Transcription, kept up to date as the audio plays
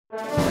Dear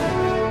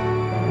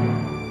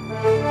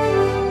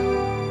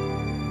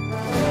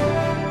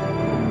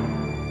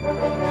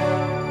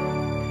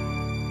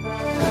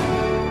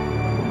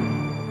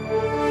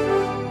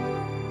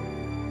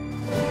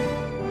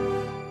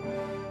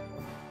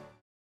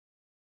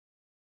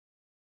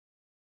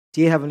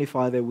Heavenly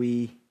Father,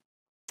 we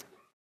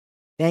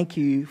thank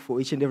you for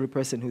each and every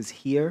person who's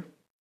here.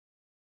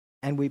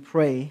 And we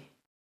pray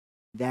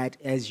that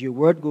as your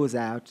word goes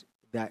out,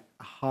 that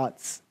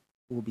hearts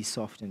will be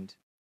softened,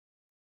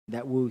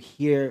 that we'll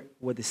hear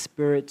what the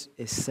Spirit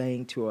is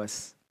saying to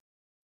us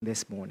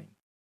this morning.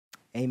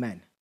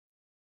 Amen.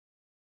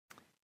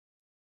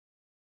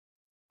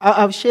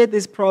 I've shared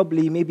this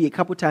probably maybe a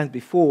couple times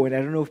before, and I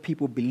don't know if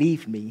people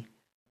believe me,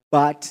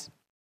 but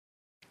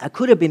I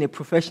could have been a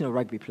professional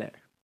rugby player.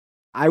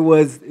 I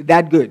was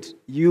that good.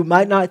 You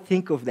might not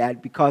think of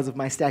that because of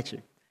my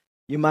stature.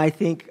 You might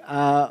think,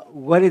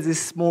 what does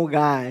this small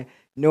guy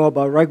know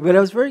about rugby? But I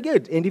was very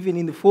good. And even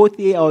in the fourth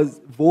year, I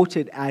was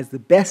voted as the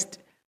best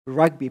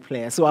rugby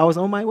player. So I was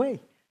on my way.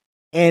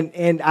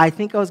 And I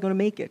think I was going to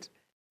make it.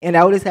 And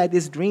I always had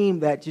this dream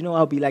that,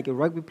 I'll be like a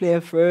rugby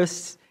player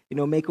first,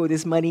 make all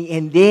this money,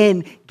 and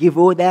then give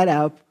all that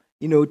up,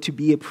 to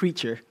be a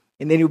preacher.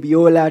 And then it'll be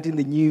all out in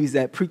the news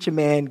that preacher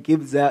man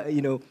gives,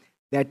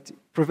 that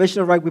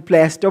professional rugby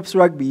player stops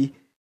rugby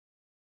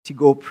to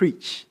go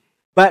preach.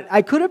 But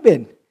I could have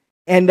been.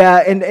 And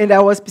I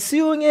was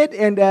pursuing it,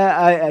 and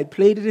I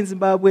played it in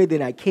Zimbabwe.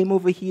 Then I came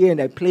over here,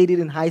 and I played it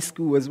in high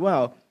school as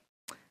well.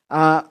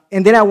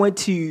 And then I went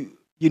to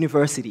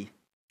university.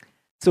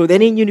 So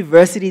then in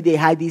university, they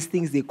had these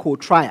things they call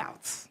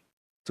tryouts.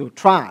 So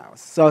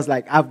trials. So I was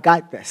like, I've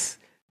got this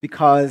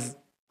because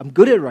I'm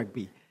good at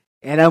rugby,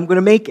 and I'm going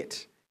to make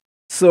it.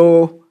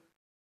 So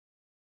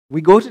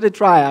we go to the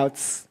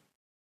tryouts,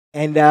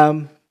 and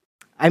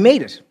I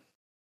made it.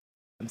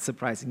 I'm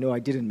surprised. No, I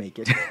didn't make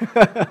it.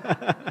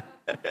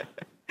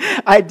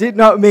 I did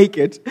not make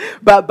it.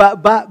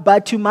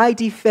 But to my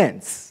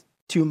defense,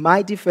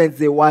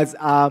 there was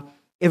a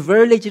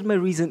very legitimate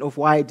reason of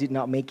why I did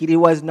not make it. It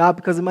was not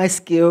because of my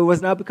skill. It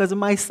was not because of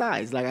my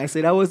size. Like I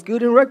said, I was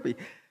good in rugby.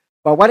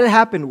 But what had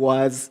happened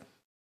was,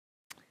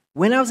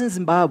 when I was in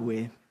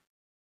Zimbabwe,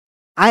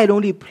 I had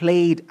only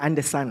played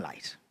under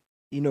sunlight,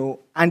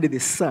 under the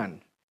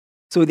sun.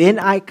 So then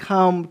I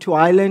come to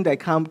Ireland, I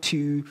come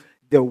to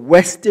the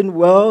Western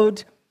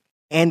world,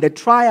 and the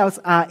tryouts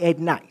are at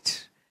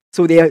night.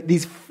 So there are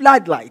these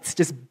floodlights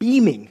just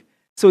beaming.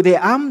 So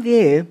I'm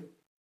there,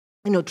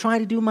 trying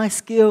to do my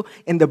skill,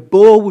 and the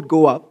ball would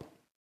go up.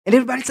 And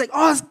everybody's like,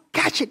 oh,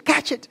 catch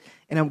it.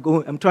 And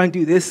I'm trying to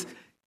do this.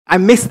 I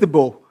miss the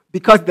ball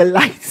because the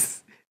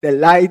lights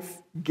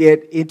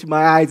get into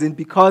my eyes. And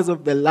because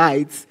of the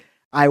lights,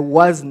 I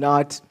was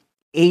not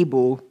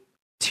able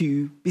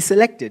to be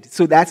selected.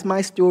 So that's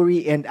my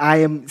story, and I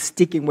am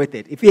sticking with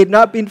it. If it had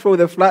not been for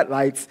the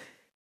floodlights,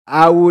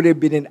 I would have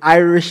been an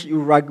Irish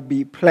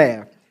rugby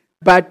player.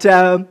 But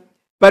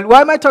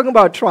why am I talking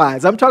about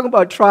trials? I'm talking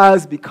about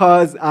trials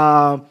because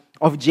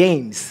of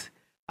James.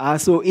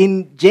 So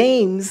in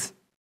James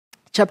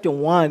chapter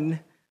 1,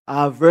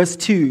 verse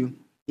 2,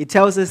 it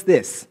tells us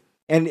this.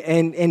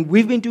 And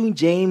we've been doing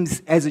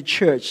James as a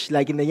church,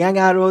 like in the young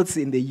adults,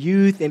 in the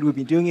youth, and we've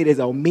been doing it as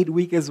our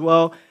midweek as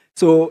well.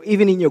 So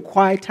even in your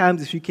quiet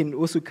times, if you can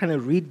also kind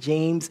of read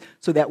James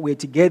so that we're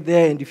together,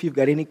 and if you've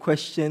got any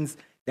questions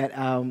that,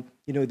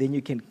 then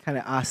you can kind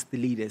of ask the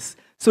leaders.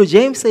 So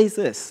James says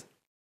this: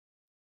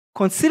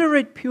 consider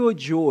it pure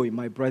joy,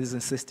 my brothers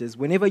and sisters,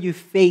 whenever you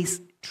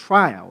face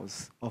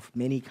trials of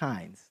many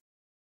kinds,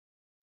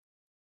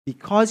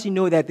 because you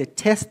know that the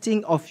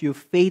testing of your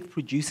faith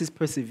produces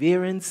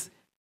perseverance.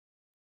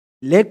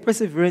 Let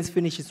perseverance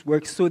finish its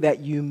work so that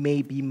you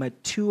may be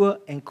mature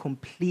and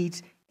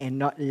complete and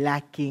not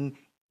lacking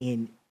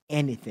in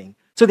anything.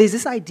 So there's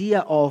this idea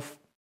of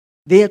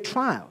there are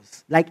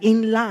trials. Like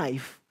in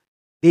life,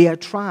 there are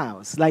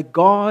trials. Like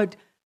God,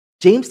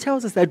 James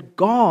tells us that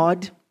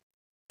God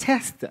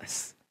tests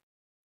us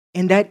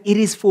and that it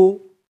is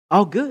for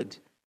our good.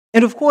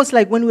 And of course,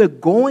 like when we're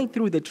going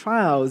through the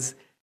trials,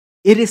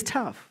 it is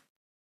tough.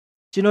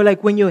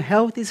 Like when your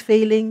health is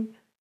failing,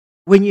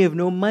 when you have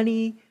no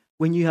money,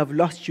 when you have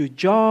lost your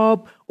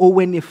job, or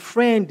when a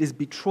friend has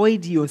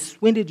betrayed you and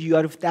swindled you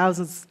out of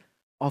thousands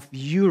of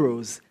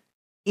euros,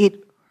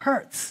 it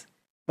hurts.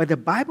 But the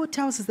Bible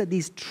tells us that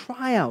these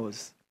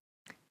trials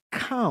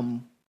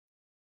come,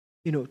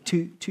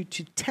 to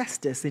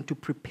test us and to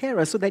prepare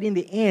us so that in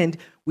the end,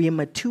 we are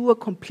mature,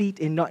 complete,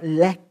 and not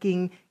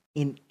lacking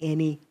in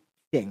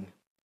anything.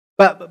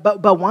 But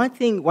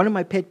one of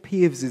my pet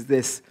peeves is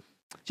this.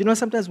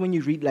 Sometimes when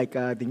you read like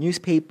the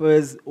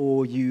newspapers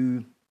or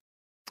you're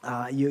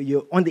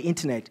on the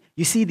internet,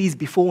 you see these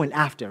before and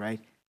after, right?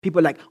 People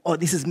are like, oh,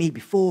 this is me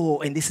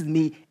before and this is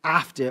me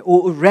after,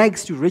 or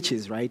rags to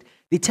riches, right?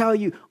 They tell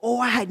you, oh,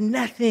 I had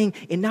nothing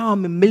and now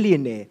I'm a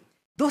millionaire.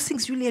 Those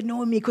things really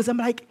annoy me because I'm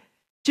like,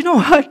 do you know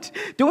what?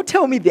 Don't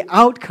tell me the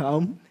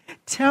outcome.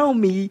 Tell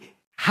me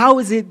how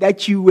is it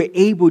that you were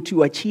able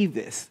to achieve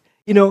this?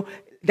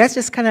 That's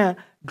just kind of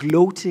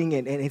gloating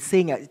and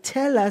saying,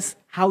 tell us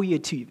how you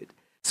achieve it.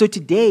 So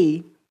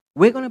today,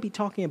 we're going to be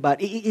talking about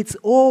it's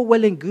all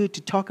well and good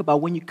to talk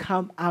about when you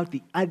come out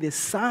the other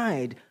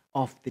side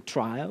of the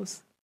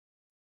trials.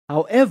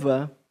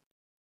 However,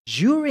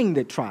 during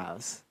the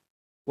trials,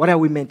 what are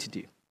we meant to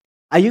do?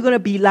 Are you going to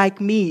be like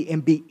me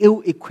and be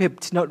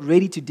ill-equipped, not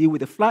ready to deal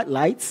with the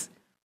floodlights?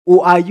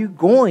 Or are you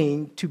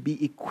going to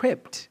be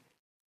equipped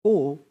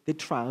for the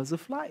trials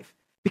of life?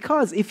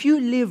 Because if you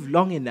live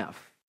long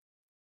enough,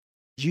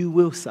 you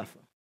will suffer.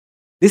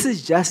 This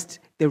is just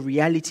the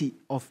reality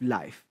of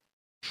life.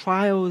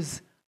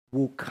 Trials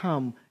will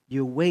come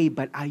your way,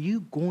 but are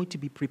you going to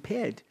be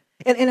prepared?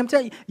 And I'm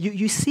telling you,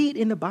 you see it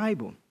in the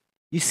Bible.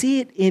 You see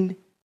it in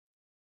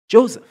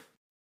Joseph.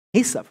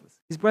 He suffers.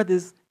 His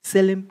brothers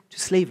sell him to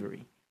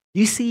slavery.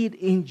 You see it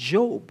in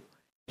Job.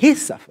 He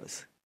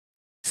suffers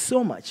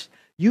so much.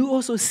 You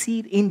also see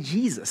it in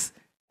Jesus.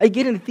 I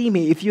get in the theme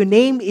here. If your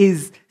name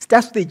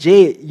starts with a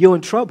J, you're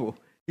in trouble.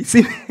 You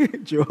see,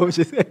 Job.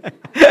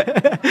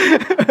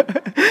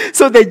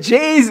 So the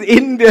J's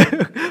in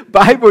the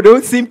Bible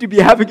don't seem to be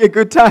having a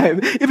good time.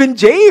 Even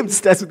James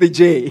starts with a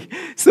J.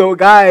 So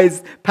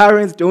guys,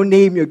 parents, don't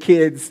name your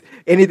kids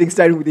anything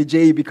starting with a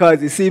J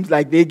because it seems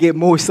like they get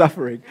more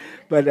suffering.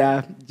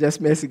 But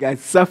just messing, guys.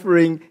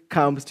 Suffering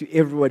comes to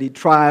everybody.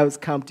 Trials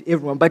come to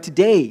everyone. But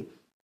today,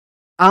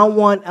 I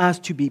want us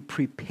to be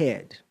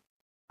prepared.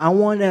 I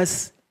want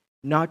us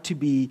not to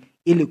be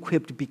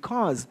ill-equipped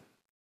because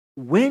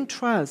when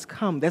trials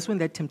come, that's when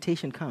that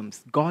temptation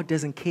comes. God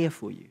doesn't care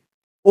for you.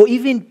 Or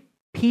even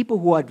people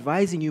who are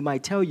advising you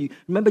might tell you,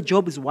 remember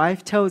Job's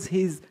wife tells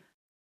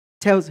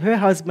her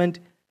husband,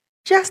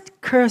 just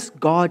curse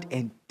God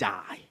and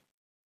die.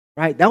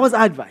 Right? That was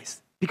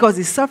advice because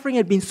his suffering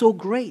had been so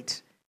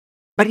great.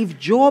 But if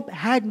Job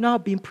had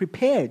not been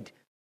prepared,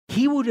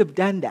 he would have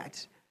done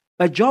that.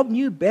 But Job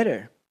knew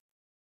better.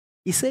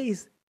 He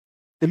says,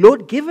 the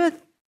Lord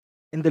giveth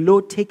and the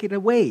Lord taketh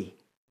away.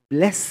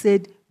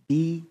 Blessed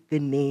be the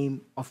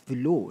name of the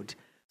Lord.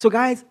 So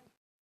guys,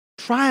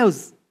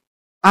 trials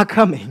are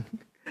coming.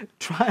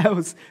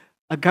 Trials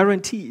are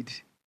guaranteed.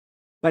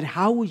 But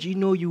how would you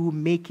know you will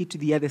make it to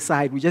the other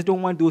side? We just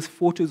don't want those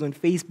photos on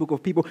Facebook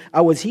of people,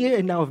 I was here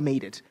and now I've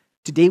made it.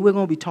 Today we're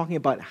going to be talking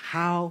about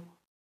how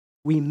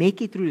we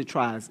make it through the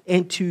trials.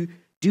 And to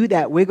do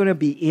that, we're going to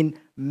be in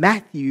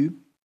Matthew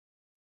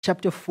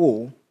chapter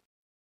 4.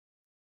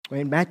 We're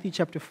in Matthew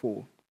chapter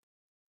 4.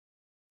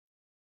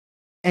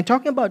 And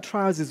talking about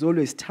trials is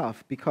always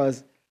tough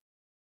because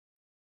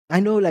I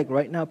know like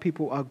right now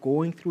people are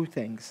going through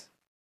things.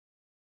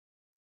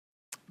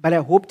 But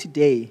I hope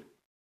today,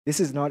 this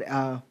is not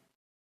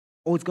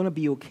it's going to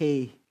be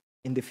okay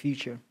in the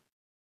future.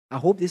 I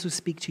hope this will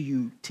speak to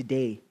you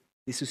today.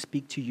 This will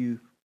speak to you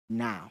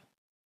now.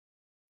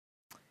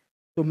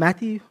 So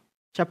Matthew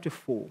chapter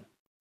 4.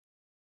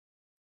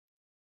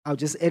 I'll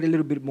just add a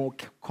little bit more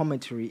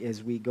commentary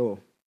as we go.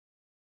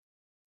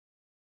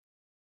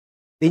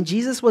 Then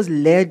Jesus was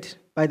led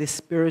by the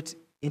Spirit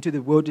into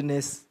the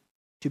wilderness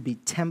to be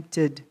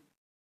tempted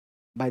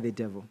by the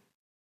devil.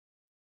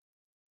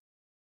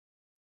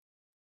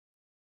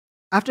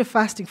 After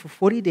fasting for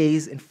 40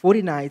 days and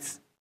 40 nights,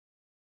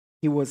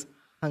 he was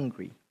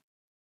hungry.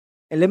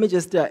 And let me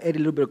just add a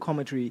little bit of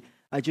commentary.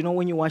 Do you know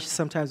when you watch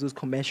sometimes those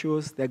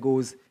commercials that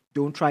goes,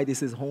 don't try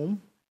this at home?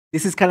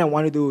 This is kind of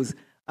one of those,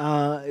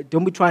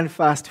 don't be trying to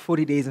fast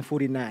 40 days and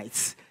 40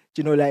 nights.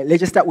 You know, like, let's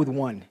just start with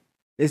one.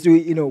 Let's do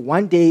it,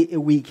 1 day a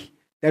week.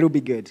 That'll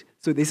be good.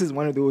 So this is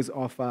one of those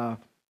of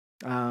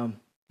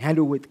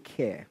handle with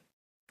care.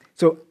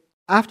 So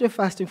after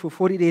fasting for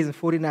 40 days and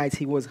 40 nights,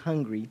 he was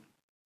hungry.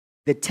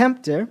 The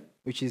tempter,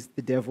 which is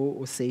the devil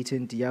or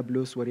Satan,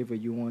 Diablos, whatever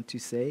you want to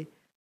say,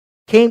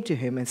 came to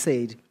him and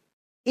said,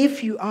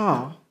 if you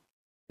are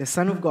the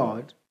Son of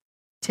God,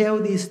 tell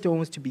these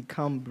stones to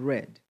become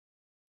bread.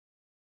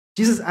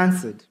 Jesus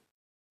answered,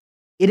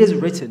 it is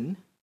written,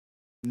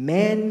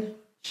 man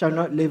shall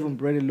not live on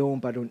bread alone,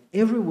 but on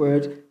every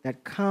word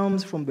that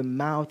comes from the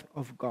mouth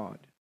of God.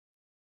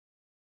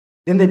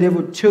 Then the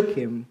devil took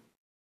him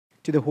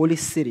to the holy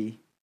city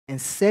and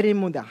set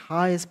him on the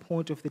highest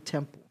point of the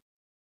temple.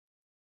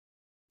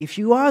 If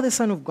you are the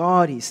Son of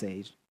God, he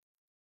said,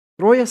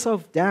 throw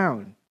yourself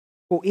down,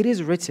 for it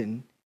is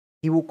written,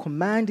 he will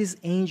command his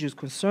angels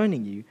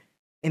concerning you,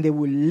 and they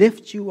will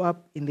lift you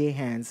up in their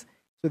hands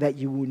so that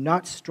you will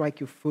not strike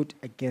your foot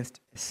against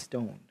a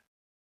stone.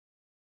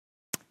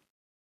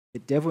 The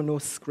devil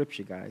knows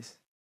scripture, guys.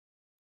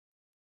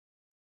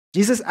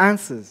 Jesus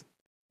answers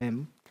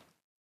him,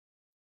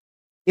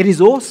 it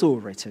is also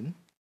written,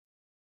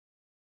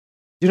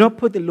 do not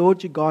put the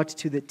Lord your God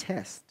to the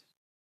test.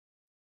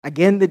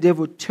 Again, the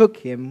devil took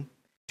him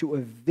to a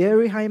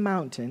very high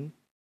mountain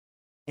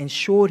and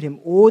showed him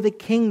all the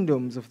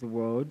kingdoms of the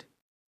world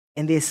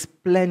and their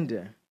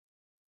splendor.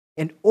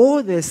 And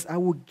all this I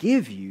will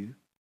give you,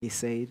 he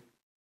said,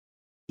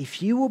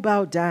 if you will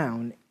bow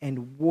down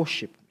and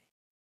worship me.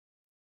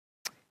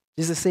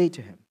 Jesus said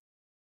to him,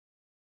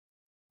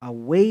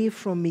 away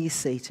from me,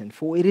 Satan,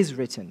 for it is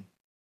written,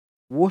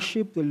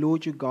 worship the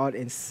Lord your God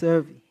and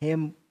serve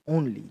him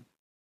only.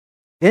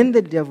 Then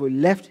the devil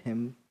left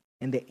him,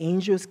 and the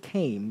angels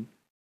came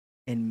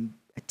and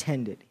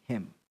attended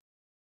him.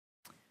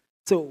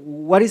 So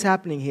what is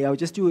happening here? I'll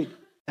just do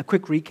a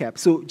quick recap.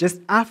 So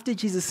just after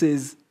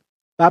Jesus'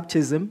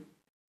 baptism,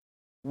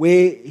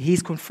 where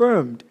he's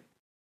confirmed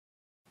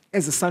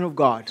as the Son of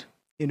God,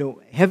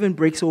 heaven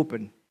breaks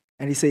open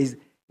and he says,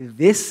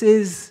 "This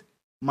is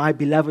my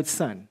beloved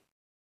Son,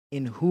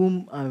 in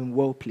whom I am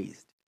well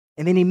pleased."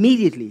 And then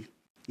immediately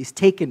he's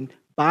taken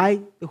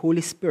by the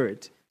Holy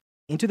Spirit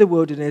into the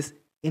wilderness,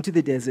 into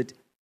the desert,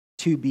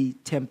 to be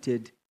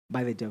tempted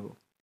by the devil.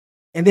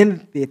 And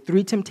then there are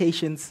 3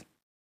 temptations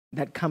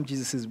that come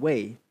Jesus'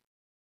 way.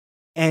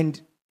 And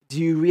do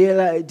you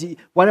realize,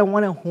 what I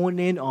want to hone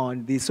in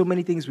on, there's so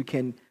many things we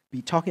can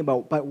be talking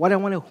about, but what I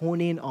want to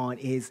hone in on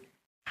is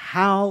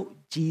how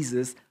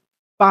Jesus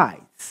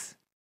fights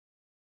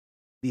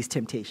these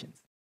temptations.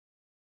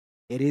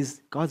 It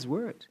is God's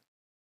word.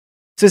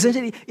 So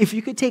essentially, if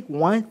you could take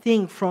one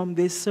thing from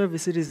this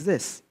service, it is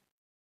this: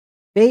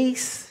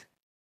 face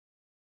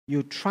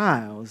your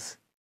trials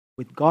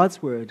with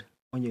God's word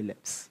on your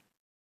lips.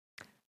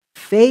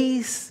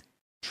 Face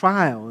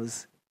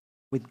trials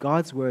with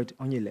God's word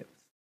on your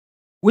lips.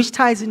 Which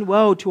ties in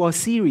well to our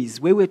series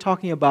where we're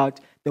talking about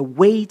the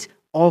weight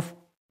of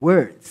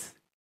words.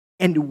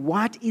 And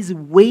what is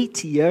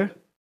weightier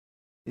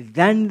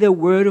than the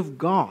word of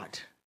God?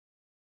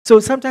 So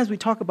sometimes we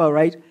talk about,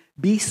 right,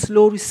 be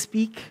slow to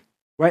speak,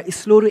 right,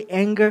 slow to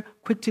anger,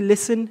 quick to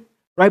listen,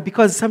 right?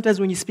 Because sometimes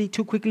when you speak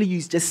too quickly,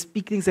 you just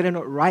speak things that are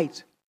not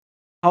right.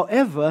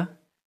 However,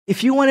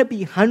 if you want to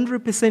be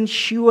 100%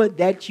 sure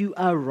that you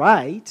are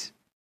right,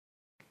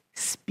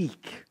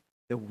 speak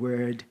the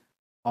word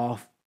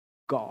of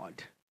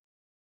God.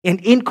 And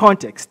in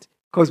context,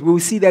 because we will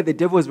see that the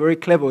devil is very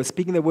clever with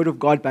speaking the word of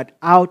God, but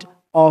out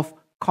of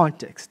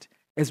context.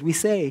 As we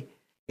say,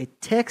 a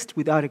text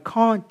without a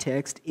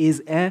context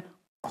is a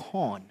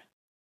con.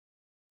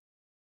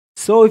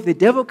 So if the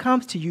devil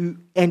comes to you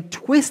and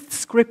twists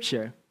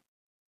scripture,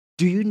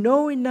 do you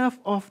know enough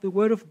of the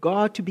word of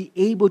God to be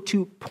able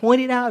to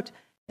point it out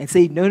and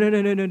say, no, no,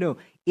 no, no, no, no.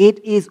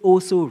 It is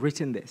also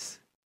written this.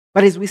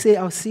 But as we say,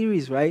 our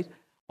series, right,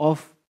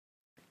 of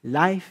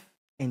life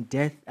and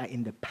death are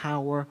in the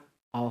power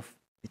of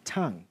the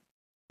tongue.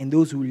 And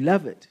those who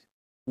love it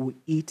will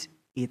eat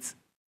its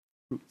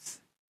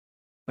fruits.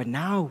 But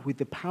now, with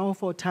the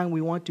powerful tongue,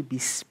 we want to be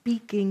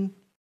speaking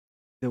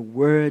the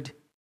word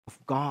of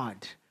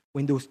God.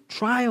 When those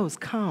trials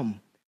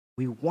come,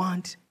 we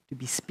want to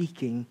be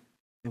speaking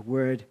the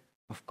word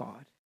of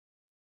God.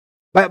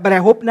 But I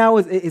hope now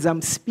as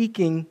I'm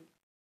speaking,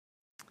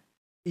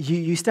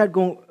 you start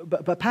going,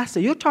 but Pastor,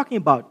 you're talking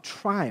about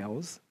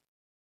trials,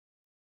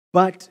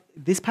 but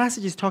this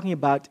passage is talking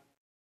about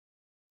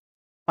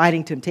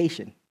fighting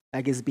temptation.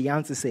 Like as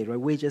Beyonce said, right?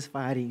 We're just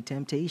fighting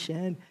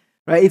temptation,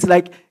 right? It's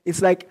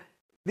like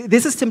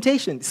this is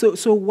temptation.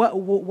 So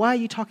why are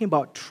you talking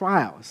about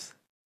trials?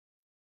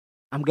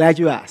 I'm glad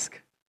you asked.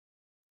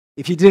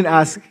 If you didn't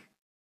ask,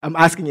 I'm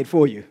asking it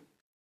for you.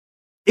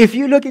 If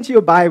you look into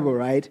your Bible,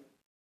 right,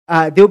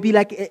 there'll be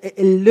like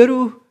a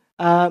little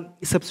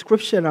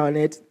subscription on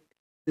it,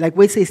 like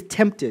where it says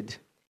tempted.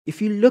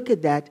 If you look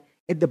at that,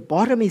 at the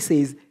bottom it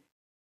says,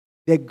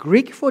 the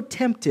Greek for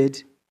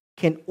tempted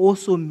can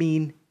also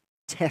mean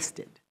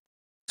tested.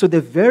 So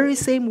the very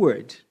same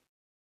word,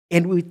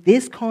 and with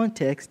this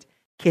context,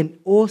 can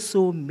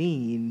also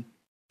mean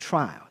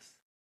trials.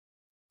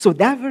 So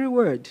that very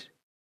word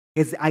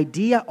is the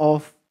idea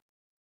of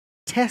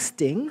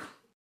testing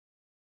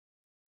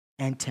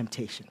and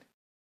temptation,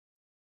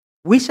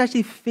 which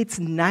actually fits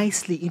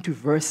nicely into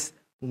verse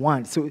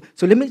 1. So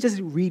let me just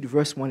read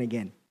verse 1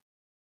 again.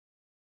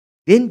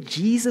 Then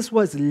Jesus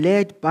was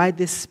led by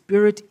the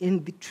Spirit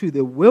into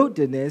the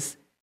wilderness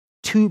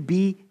to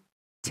be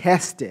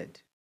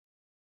tested.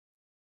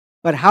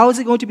 But how is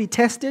it going to be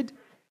tested?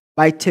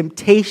 By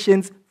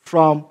temptations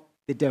from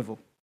the devil.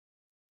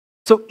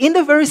 So in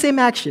the very same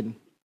action,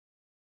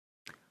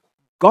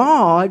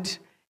 God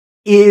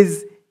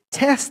is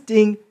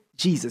testing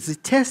Jesus. Is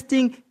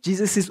testing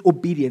Jesus'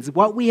 obedience.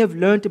 What we have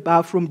learned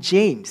about from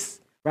James,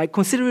 right?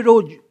 Consider it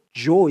all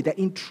joy that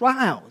in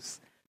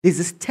trials, there's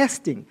this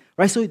testing,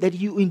 right? So that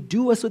you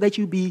endure, so that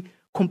you be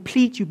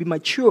complete, you be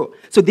mature.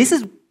 So this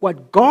is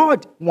what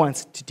God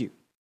wants to do.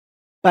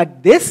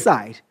 But this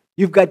side,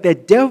 you've got the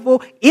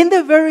devil in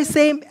the very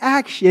same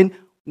action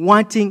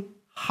wanting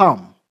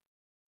harm.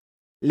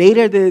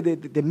 Later,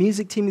 the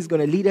music team is going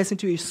to lead us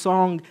into a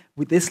song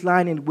with this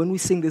line, and when we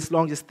sing this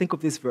song, just think of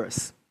this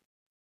verse.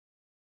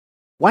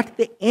 What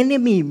the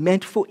enemy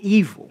meant for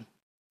evil,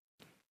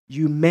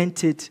 you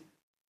meant it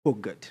for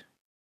good.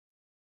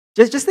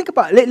 Just think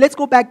about it. Let's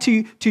go back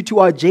to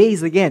our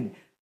J's again.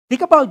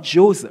 Think about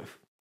Joseph.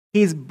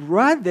 His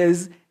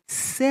brothers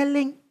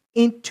selling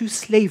into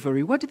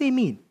slavery. What do they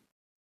mean?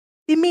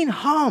 They mean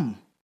harm.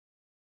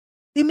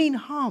 They mean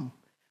harm.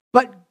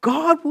 But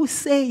God will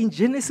say in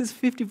Genesis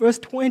 50, verse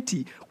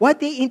 20, what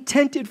they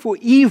intended for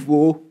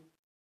evil,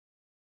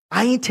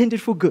 I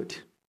intended for good.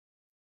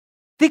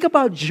 Think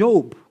about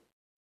Job.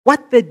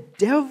 What the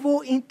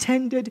devil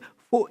intended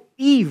for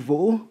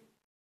evil,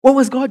 What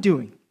was God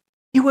doing?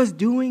 He was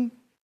doing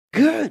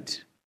good.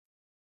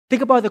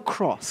 Think about the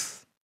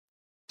cross.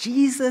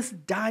 Jesus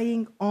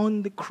dying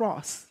on the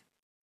cross.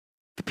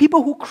 The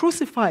people who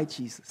crucified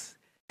Jesus,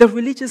 the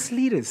religious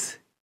leaders,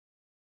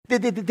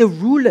 the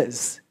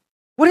rulers,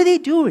 what are they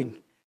doing?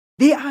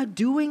 They are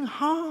doing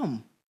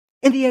harm.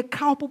 And they are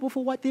culpable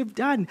for what they've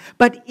done.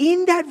 But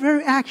in that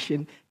very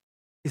action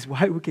is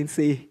why we can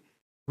say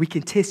we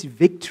can taste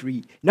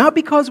victory. Not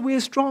because we're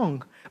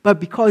strong, but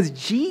because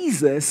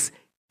Jesus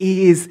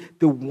is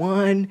the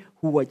one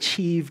who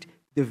achieved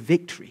the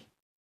victory.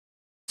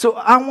 So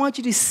I want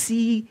you to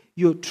see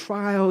your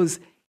trials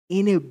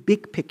in a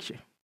big picture.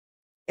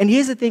 And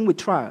here's the thing with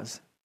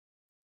trials.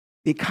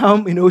 They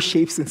come in all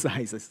shapes and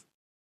sizes.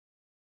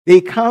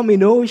 They come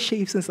in all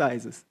shapes and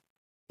sizes.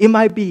 It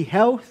might be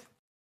health.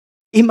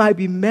 It might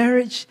be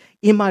marriage.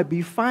 It might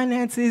be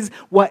finances.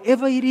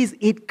 Whatever it is,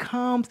 it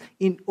comes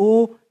in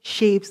all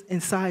shapes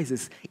and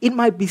sizes. It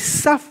might be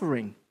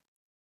suffering.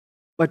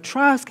 But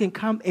trials can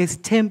come as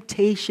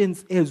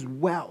temptations as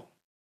well.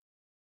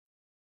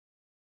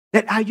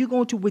 That are you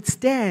going to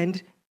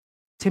withstand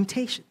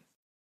temptation?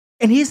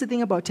 And here's the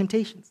thing about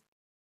temptations.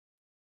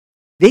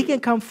 They can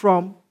come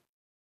from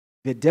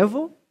the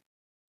devil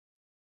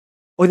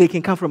or they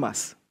can come from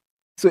us.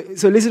 So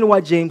listen to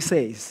what James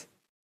says.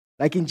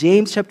 Like in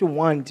James chapter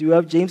 1, do you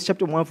have James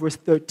chapter 1 verse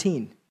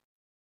 13?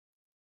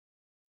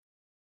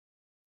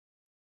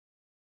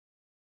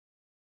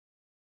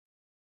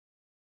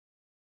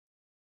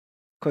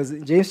 Because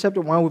in James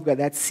chapter 1, we've got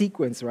that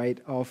sequence, right,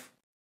 of,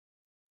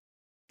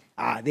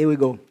 there we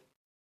go.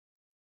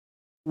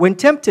 When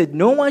tempted,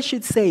 no one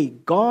should say,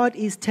 God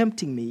is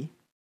tempting me,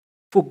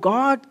 for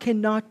God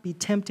cannot be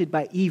tempted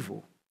by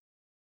evil,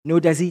 nor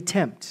does he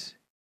tempt.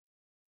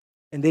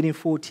 And then in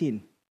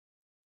 14,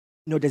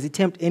 nor does he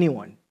tempt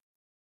anyone.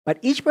 But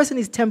each person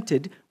is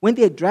tempted when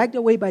they are dragged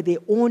away by their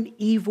own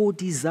evil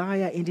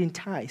desire and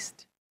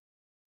enticed.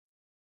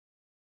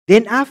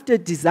 Then after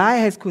desire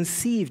has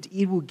conceived,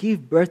 it will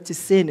give birth to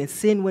sin, and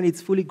sin, when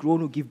it's fully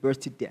grown, will give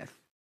birth to death.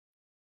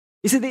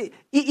 You see,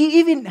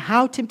 even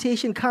how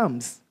temptation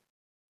comes,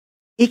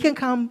 it can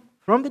come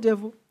from the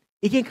devil,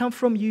 it can come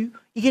from you,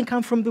 it can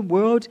come from the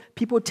world,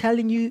 people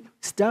telling you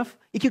stuff,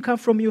 it can come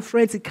from your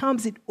friends, it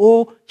comes in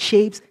all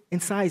shapes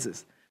and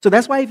sizes. So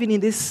that's why even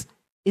in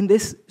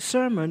this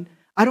sermon,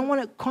 I don't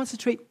want to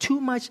concentrate too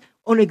much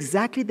on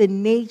exactly the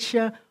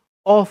nature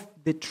of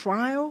the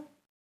trial,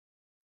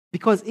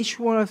 because each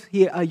one of us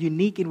here are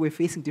unique and we're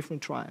facing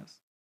different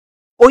trials.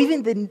 Or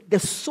even the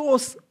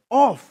source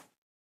of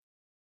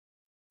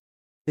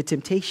the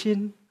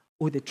temptation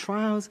or the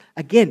trials,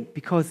 again,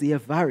 because they are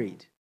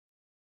varied.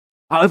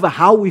 However,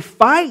 how we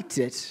fight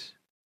it,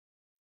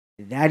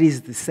 that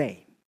is the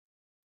same.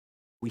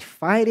 We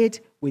fight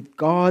it with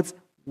God's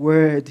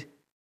word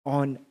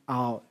on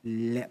our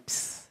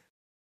lips.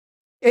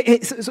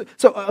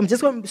 So I'm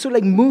just going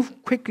to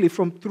move quickly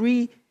from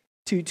 3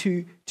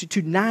 to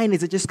 9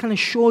 as I just kind of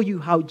show you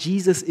how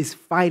Jesus is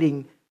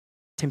fighting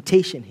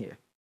temptation here.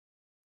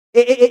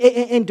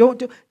 And don't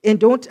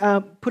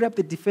put up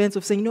the defense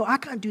of saying, no, I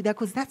can't do that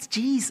because that's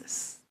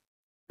Jesus.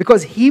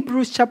 Because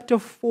Hebrews chapter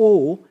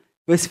 4,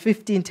 verse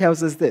 15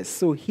 tells us this.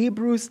 So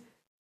Hebrews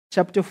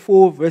chapter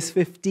 4, verse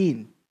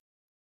 15.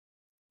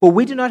 For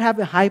we do not have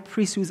a high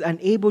priest who is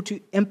unable to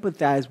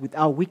empathize with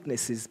our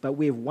weaknesses, but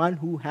we have one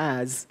who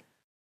has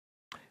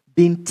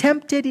been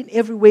tempted in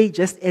every way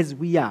just as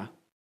we are,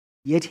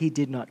 yet he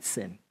did not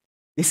sin.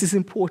 This is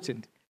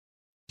important.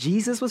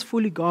 Jesus was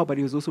fully God, but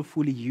he was also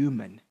fully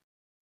human.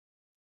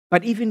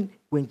 But even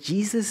when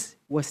Jesus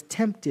was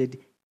tempted,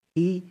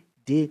 he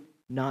did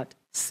not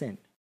sin.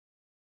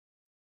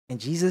 And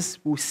Jesus,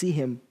 will see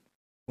him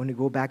when we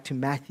go back to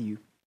Matthew,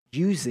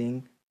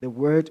 using the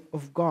word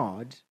of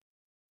God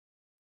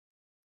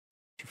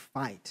to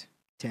fight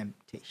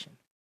temptation.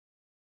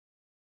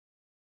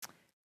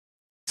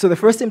 So the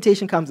first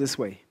temptation comes this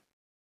way.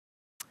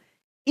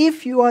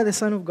 If you are the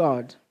Son of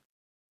God,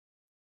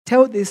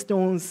 tell these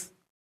stones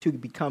to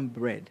become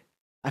bread.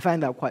 I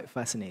find that quite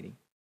fascinating.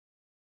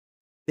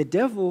 The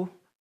devil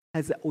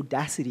has the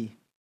audacity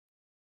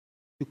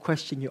to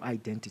question your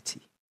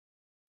identity.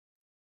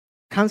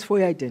 Comes for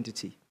your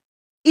identity.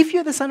 If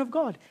you're the Son of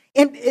God.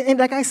 And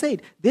like I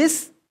said,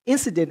 this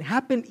incident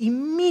happened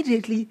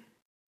immediately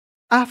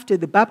after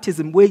the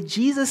baptism where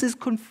Jesus is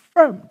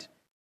confirmed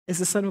as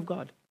the Son of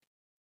God.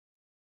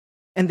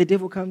 And the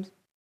devil comes,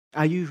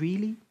 are you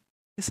really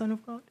the Son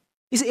of God?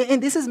 You see,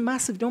 and this is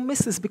massive. Don't miss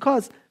this,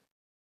 because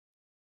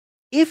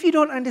if you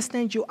don't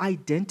understand your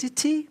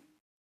identity,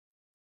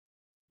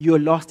 you're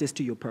lost as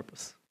to your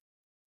purpose.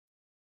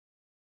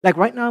 Like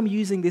right now, I'm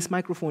using this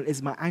microphone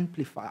as my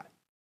amplifier.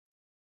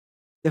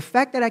 The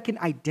fact that I can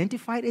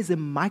identify it as a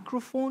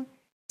microphone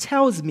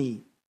tells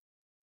me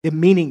the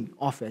meaning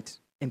of it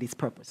and its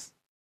purpose.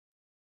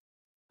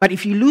 But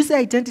if you lose the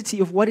identity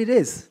of what it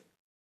is,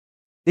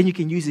 then you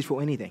can use it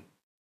for anything.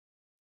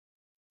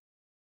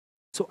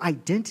 So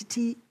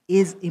identity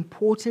is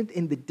important,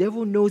 and the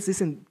devil knows this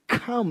and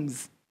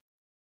comes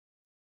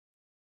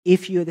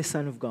if you're the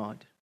Son of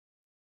God.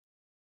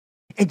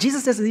 And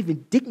Jesus doesn't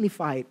even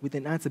dignify it with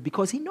an answer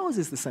because he knows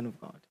he's the Son of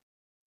God.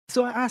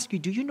 So I ask you,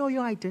 do you know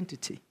your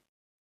identity?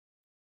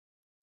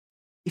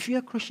 If you're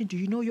a Christian, do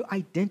you know your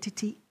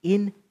identity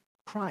in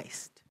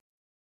Christ?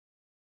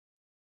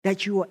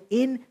 That you are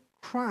in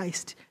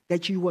Christ,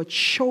 that you are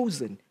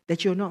chosen,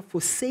 that you're not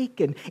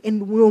forsaken.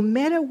 And no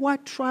matter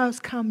what trials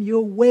come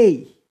your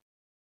way,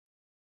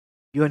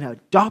 you're an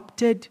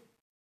adopted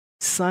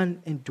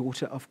son and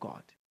daughter of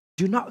God.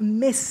 Do not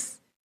miss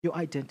your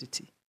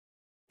identity.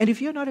 And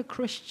if you're not a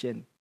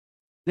Christian,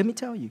 let me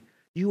tell you,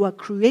 you are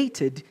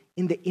created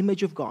in the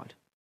image of God.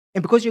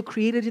 And because you're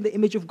created in the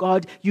image of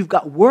God, you've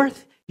got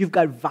worth, you've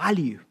got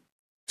value.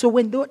 So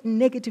when those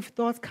negative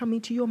thoughts come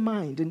into your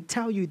mind and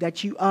tell you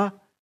that you are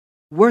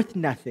worth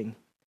nothing,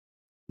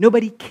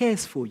 nobody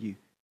cares for you,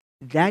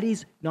 that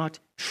is not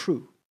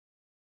true.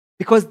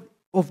 Because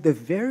of the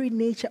very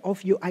nature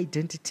of your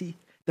identity,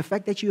 the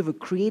fact that you have a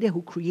creator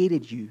who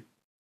created you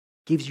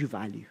gives you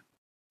value,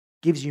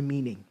 gives you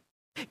meaning,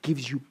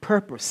 gives you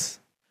purpose.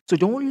 So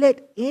don't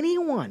let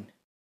anyone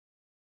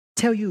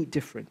tell you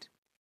different,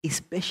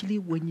 especially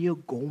when you're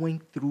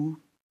going through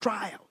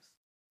trials.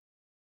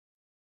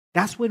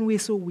 That's when we're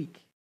so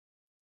weak.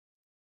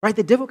 Right?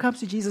 The devil comes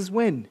to Jesus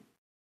when?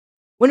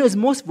 When he was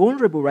most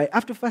vulnerable, right?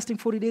 After fasting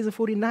 40 days and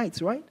 40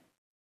 nights, right?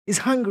 He's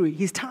hungry,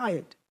 he's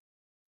tired.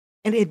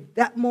 And at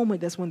that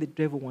moment, that's when the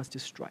devil wants to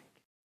strike.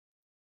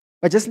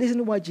 But just listen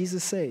to what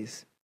Jesus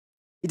says.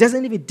 He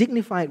doesn't even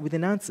dignify it with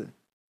an answer.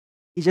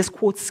 He just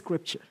quotes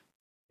scripture.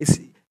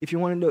 If you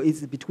want to know,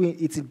 it's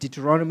in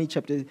Deuteronomy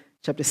chapter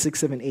 6,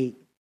 7, 8.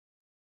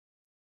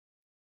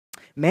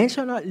 Man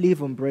shall not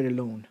live on bread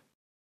alone,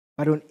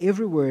 but on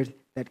every word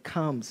that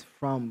comes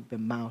from the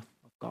mouth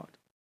of God.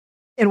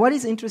 And what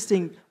is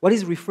interesting, what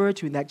is referred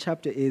to in that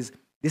chapter is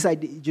this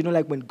idea,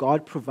 like when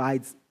God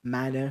provides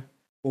manna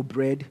or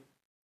bread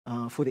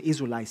for the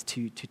Israelites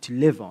to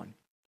live on.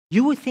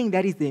 You would think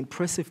that is the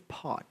impressive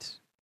part.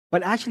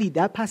 But actually,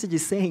 that passage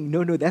is saying,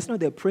 no, that's not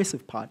the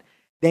impressive part.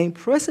 The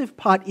impressive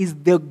part is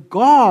the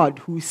God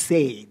who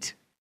said.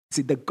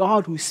 See, the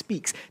God who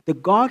speaks. The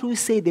God who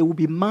said there will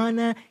be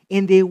manna,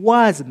 and there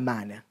was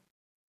manna.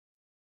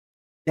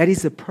 That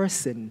is the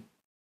person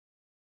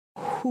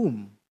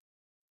whom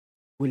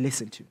we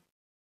listen to.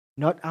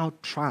 Not our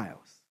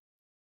trials,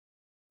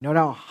 not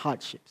our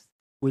hardships.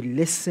 We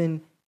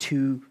listen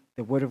to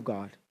the word of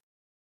God.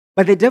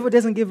 But the devil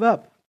doesn't give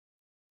up.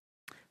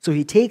 So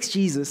he takes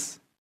Jesus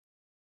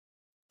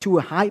to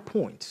a high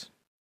point.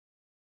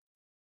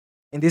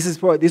 And this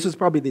was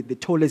probably the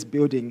tallest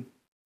building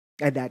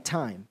at that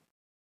time.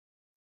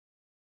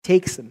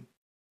 Takes him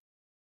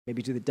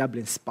maybe to the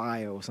Dublin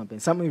Spire or something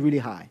really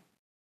high,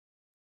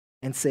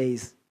 and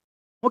says,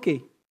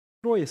 okay,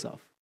 throw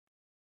yourself.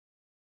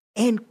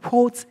 And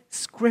quotes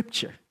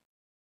scripture.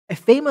 A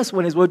famous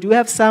one as well. Do you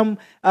have some,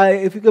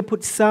 if you could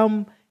put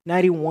Psalm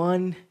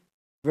 91,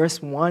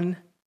 verse 1.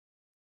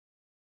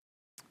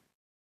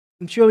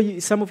 I'm sure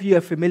some of you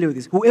are familiar with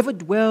this. Whoever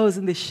dwells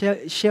in the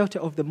shelter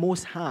of the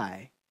Most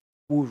High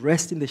will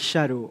rest in the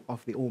shadow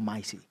of the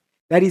Almighty.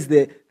 That is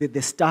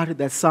the start of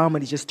that psalm,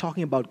 and he's just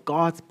talking about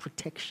God's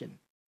protection.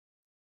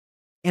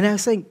 And I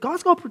was saying,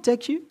 God's going to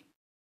protect you.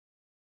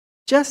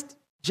 Just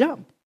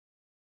jump.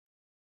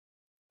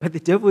 But the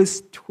devil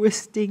is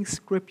twisting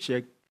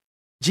scripture.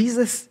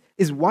 Jesus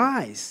is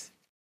wise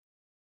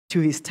to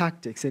his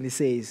tactics, and he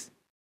says,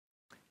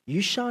 you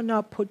shall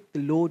not put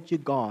the Lord your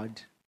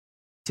God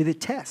to the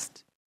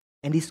test.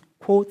 And he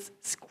quotes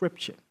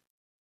scripture.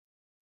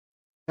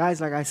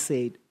 Guys, like I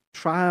said,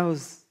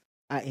 trials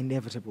are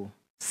inevitable.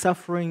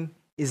 Suffering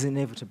is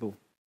inevitable.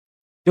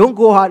 Don't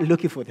go out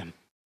looking for them.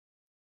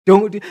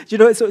 So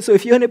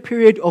if you're in a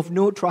period of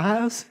no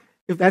trials,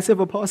 if that's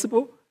ever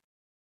possible,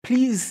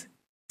 please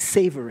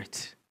savor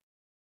it.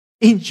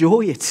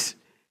 Enjoy it.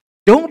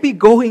 Don't be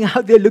going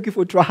out there looking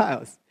for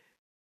trials.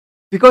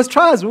 Because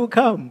trials will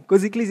come.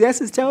 Because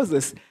Ecclesiastes tells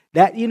us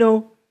that,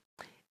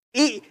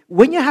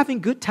 when you're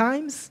having good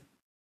times,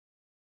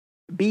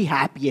 be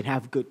happy and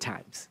have good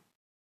times.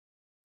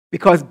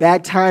 Because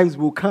bad times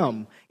will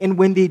come. And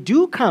when they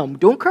do come,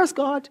 don't curse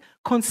God.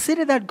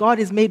 Consider that God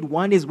has made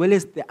one as well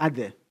as the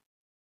other.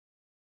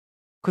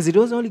 Because it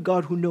is only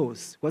God who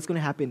knows what's going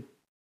to happen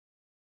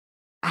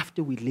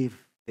after we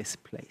leave this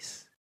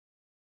place.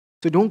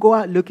 So don't go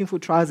out looking for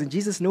trials. And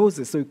Jesus knows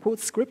this, so he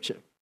quotes scripture.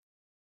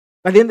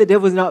 But then the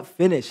devil's not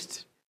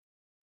finished.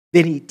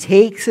 Then he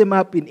takes him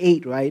up in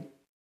 8, right?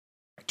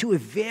 To a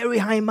very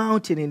high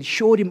mountain and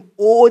showed him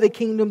all the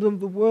kingdoms of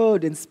the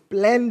world and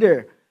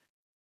splendor.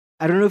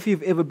 I don't know if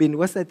you've ever been,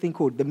 what's that thing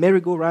called? The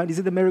merry-go-round? Is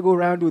it the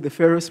merry-go-round or the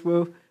Ferris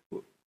wheel?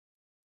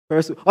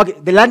 Okay,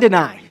 the London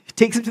Eye. He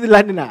takes him to the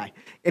London Eye.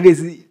 And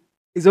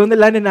he's on the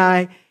London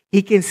Eye.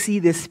 He can see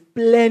the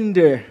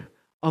splendor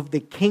of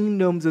the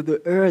kingdoms of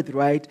the earth,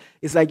 right?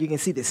 It's like you can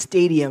see the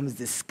stadiums,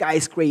 the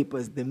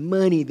skyscrapers, the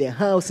money, the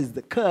houses,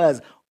 the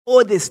cars,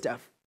 all this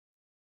stuff.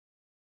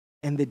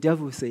 And the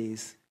devil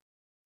says,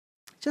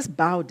 just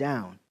bow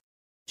down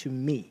to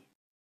me,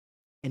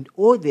 and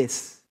all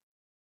this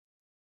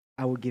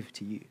I will give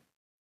to you.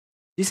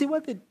 You see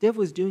what the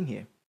devil is doing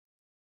here?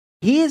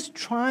 he is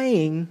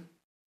trying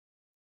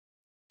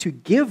to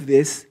give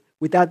this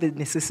without the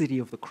necessity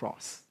of the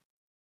cross.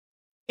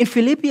 In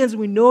Philippians,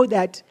 we know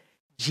that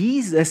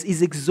Jesus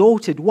is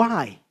exalted.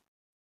 Why?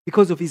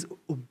 Because of his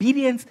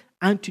obedience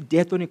unto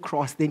death on a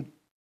cross, then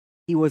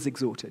he was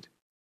exalted.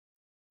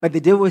 But the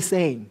devil is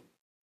saying,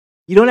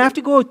 you don't have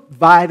to go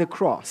via the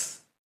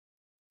cross.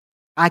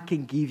 I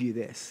can give you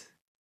this.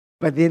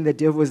 But then the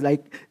devil is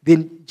like,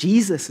 then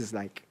Jesus is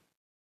like,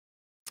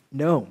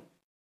 no,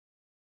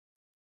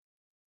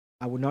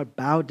 I will not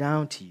bow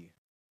down to you.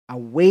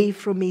 Away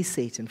from me,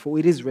 Satan, for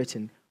it is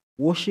written,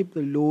 worship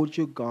the Lord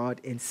your God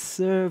and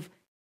serve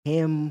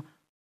him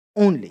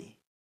only.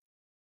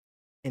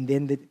 And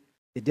then the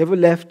devil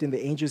left and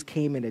the angels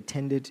came and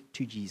attended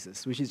to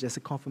Jesus, which is just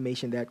a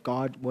confirmation that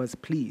God was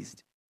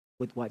pleased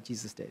with what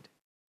Jesus did.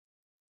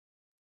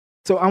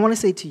 So I want to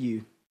say to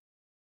you,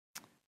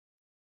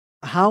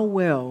 how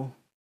well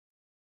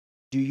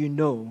do you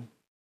know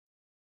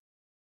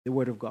the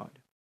Word of God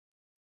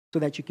so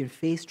that you can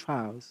face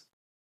trials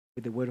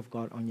with the Word of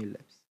God on your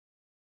lips?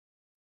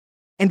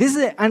 And this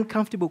is an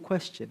uncomfortable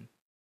question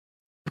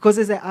because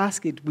as I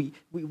ask it, we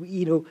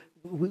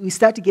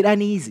start to get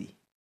uneasy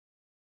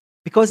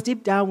because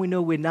deep down we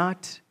know we're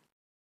not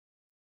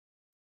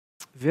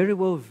very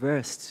well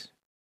versed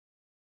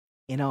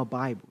in our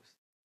Bibles.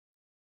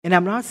 And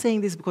I'm not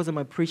saying this because I'm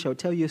a preacher. I'll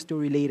tell you a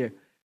story later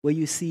where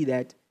you see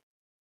that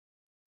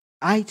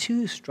I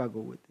too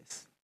struggle with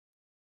this.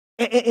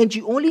 And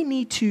you only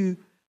need to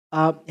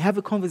have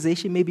a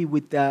conversation maybe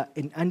with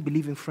an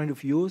unbelieving friend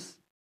of yours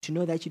to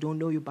know that you don't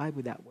know your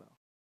Bible that well.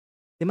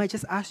 They might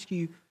just ask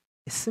you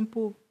a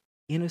simple,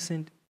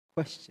 innocent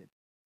question.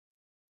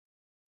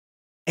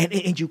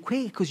 And you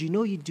quake because you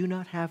know you do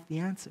not have the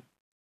answer.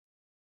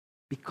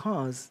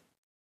 Because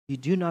you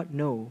do not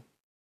know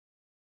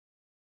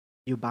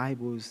your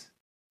Bibles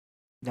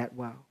that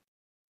well.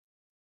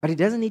 But it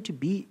doesn't need to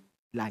be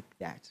like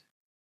that.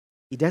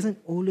 It doesn't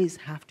always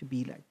have to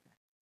be like that.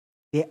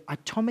 There are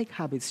atomic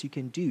habits you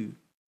can do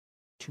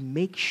to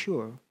make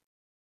sure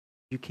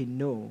you can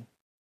know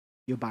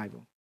your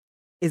Bible.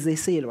 As they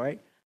say,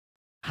 right?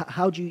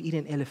 How do you eat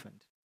an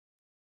elephant?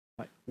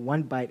 Right?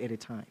 One bite at a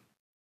time.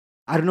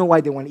 I don't know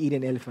why they want to eat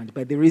an elephant,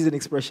 but there is an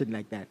expression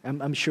like that.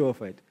 I'm sure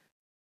of it.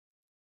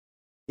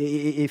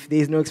 If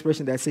there's no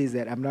expression that says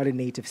that, I'm not a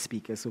native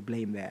speaker, so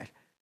blame that.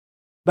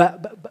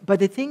 But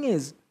the thing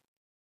is,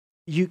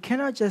 you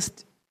cannot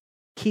just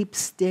keep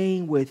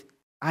staying with,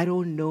 I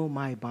don't know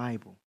my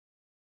Bible.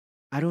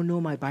 I don't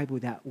know my Bible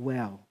that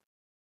well.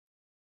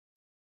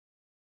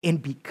 And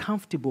be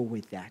comfortable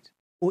with that,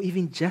 or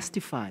even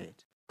justify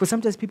it. Because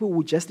sometimes people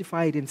will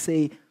justify it and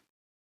say,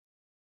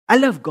 I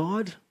love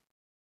God.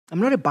 I'm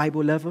not a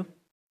Bible lover.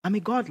 I'm a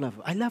God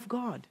lover. I love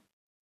God.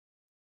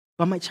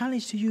 But my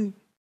challenge to you,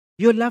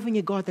 you're loving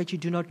a God that you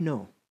do not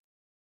know.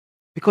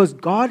 Because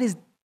God has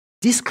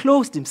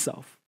disclosed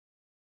himself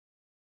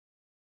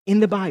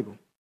in the Bible.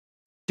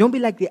 Don't be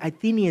like the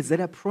Athenians that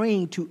are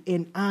praying to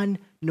an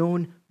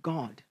unknown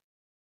God.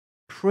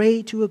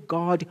 Pray to a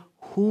God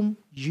whom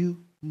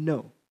you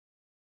know.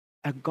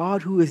 A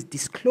God who has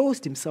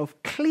disclosed himself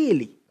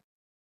clearly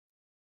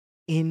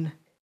in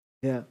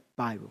the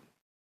Bible.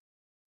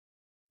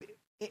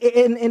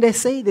 And I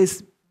say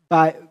this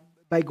by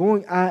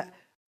going, I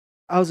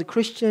was a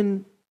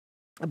Christian,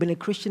 I've been a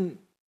Christian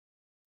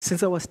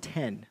since I was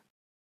 10.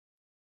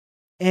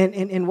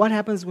 And what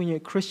happens when you're a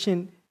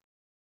Christian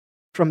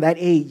from that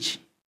age?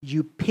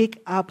 You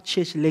pick up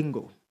church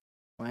lingo,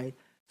 right?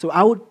 So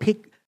I would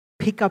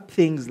pick up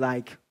things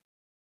like,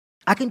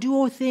 I can do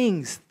all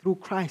things through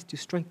Christ who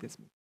strengthens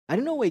me. I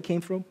didn't know where it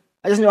came from.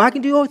 I just know I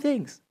can do all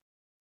things.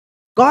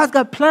 God's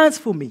got plans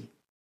for me,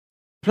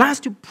 plans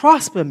to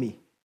prosper me.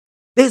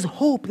 There's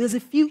hope, there's a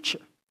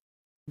future.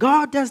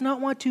 God does not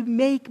want to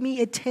make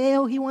me a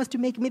tail, he wants to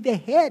make me the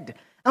head.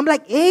 I'm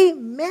like,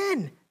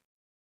 amen.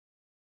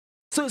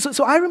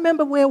 So I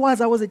remember where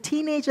I was a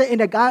teenager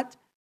and I got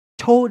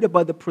told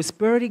about the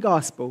prosperity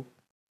gospel.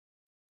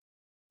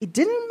 It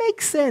didn't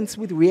make sense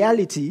with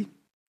reality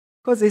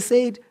because they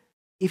said,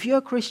 if you're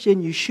a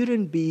Christian, you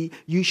should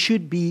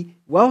be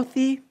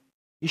wealthy,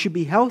 you should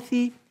be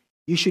healthy,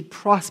 you should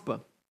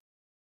prosper.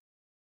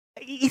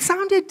 It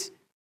sounded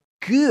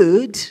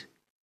good,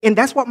 and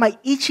that's what my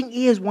itching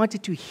ears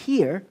wanted to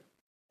hear,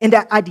 and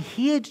I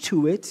adhered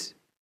to it,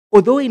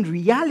 although in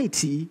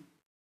reality,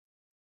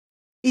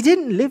 it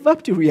didn't live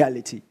up to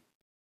reality.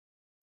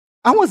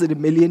 I wasn't a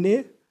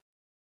millionaire.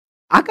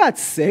 I got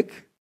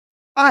sick.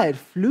 I had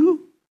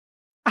flu.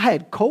 I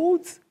had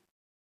colds.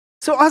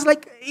 So I was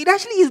like, it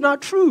actually is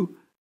not true.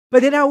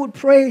 But then I would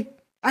pray,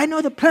 I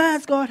know the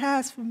plans God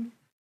has for me.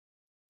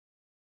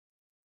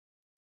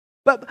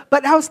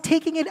 But I was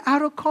taking it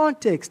out of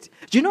context.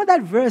 Do you know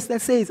that verse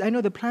that says, I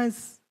know the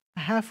plans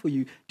I have for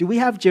you? Do we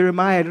have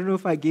Jeremiah? I don't know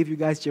if I gave you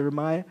guys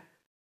Jeremiah.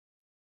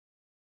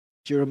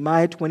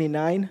 Jeremiah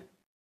 29.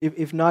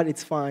 If not,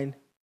 it's fine.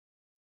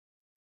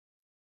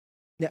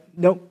 Yeah,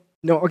 no,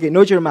 okay,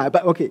 no Jeremiah.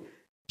 But okay,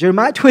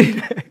 Jeremiah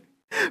 29.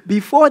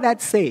 Before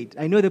that said,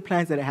 I know the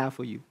plans that I have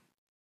for you.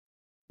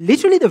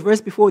 Literally the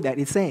verse before that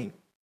is saying,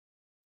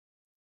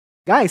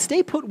 Guys,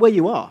 stay put where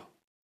you are.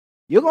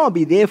 You're going to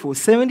be there for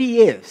 70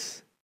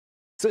 years.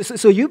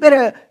 So you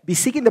better be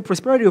seeking the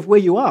prosperity of where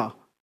you are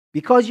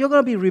because you're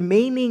going to be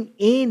remaining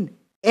in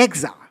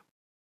exile.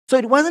 So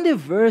it wasn't a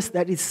verse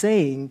that is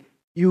saying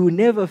you will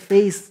never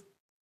face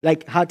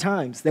like hard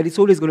times, that it's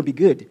always going to be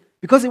good,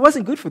 because it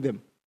wasn't good for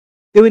them.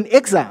 They were in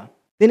exile.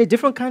 They're in a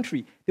different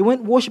country. They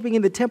weren't worshiping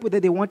in the temple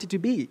that they wanted to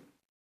be.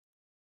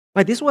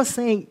 But this was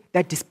saying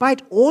that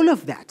despite all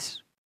of that,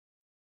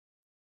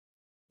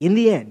 in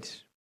the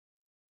end,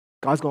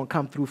 God's going to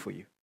come through for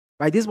you.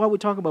 Right? This is what we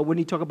talk about when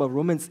you talk about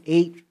Romans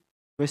 8,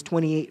 verse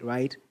 28,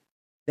 right?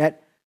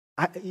 That,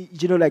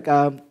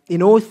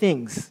 in all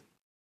things,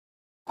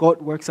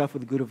 God works out for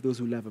the good of those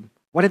who love him.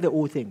 What are the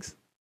all things?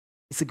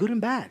 It's the good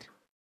and bad.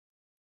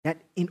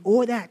 That in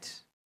all that,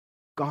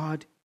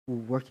 God will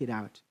work it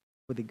out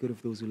for the good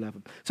of those who love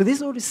him. So this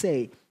is all to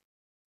say,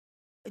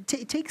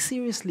 take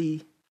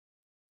seriously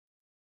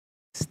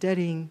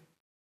studying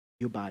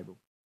your Bible.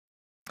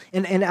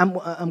 And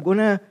I'm going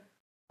to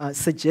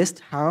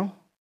suggest how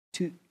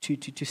to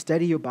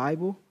study your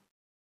Bible.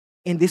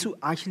 And this will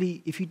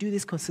actually, if you do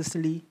this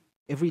consistently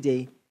every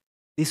day,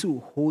 this will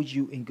hold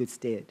you in good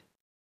stead.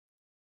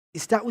 You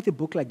start with a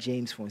book like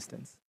James, for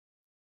instance,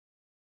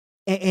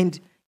 and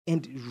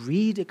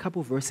read a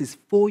couple verses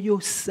for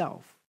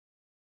yourself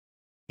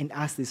and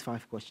ask these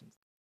 5 questions.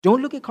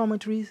 Don't look at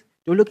commentaries.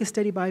 Don't look at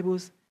study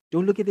Bibles.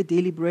 Don't look at the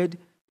Daily Bread.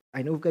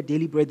 I know we've got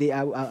Daily Bread there.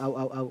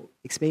 I'll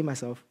explain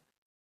myself.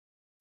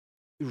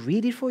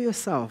 Read it for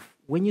yourself.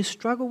 When you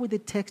struggle with the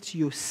text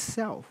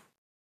yourself,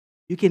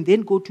 you can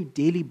then go to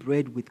Daily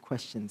Bread with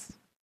questions.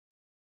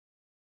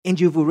 And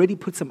you've already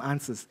put some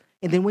answers.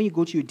 And then when you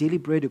go to your Daily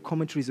Bread or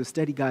commentaries or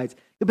study guides,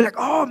 you'll be like,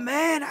 oh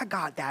man, I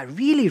got that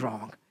really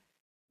wrong.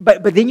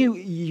 But then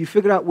you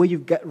figure out where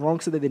you've got wrong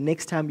so that the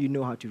next time you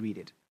know how to read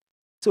it.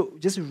 So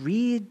just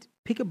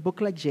pick a book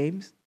like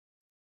James,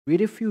 read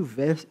a few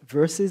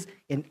verses,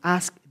 and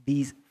ask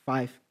these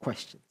 5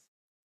 questions.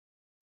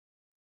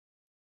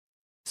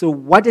 So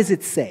what does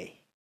it say?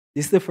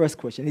 This is the first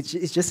question. It's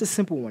just a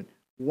simple one.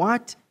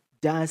 What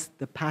does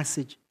the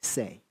passage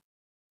say?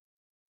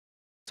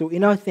 So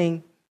in our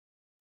thing,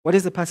 what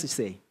does the passage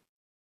say?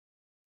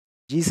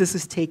 Jesus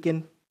is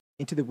taken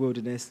into the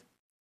wilderness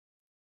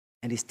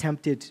and is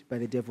tempted by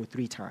the devil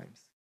 3 times.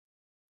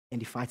 And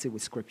he fights it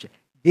with scripture.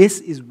 This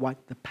is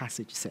what the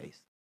passage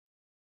says.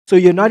 So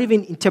you're not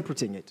even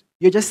interpreting it.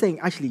 You're just saying,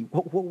 actually,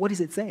 what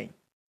is it saying?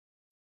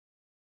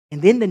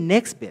 And then the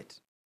next bit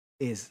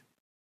is,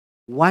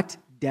 what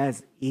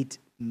does it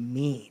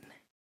mean?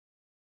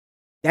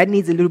 That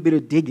needs a little bit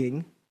of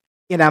digging.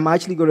 And I'm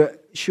actually going to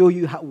show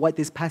you what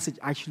this passage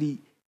actually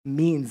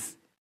means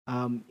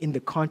in the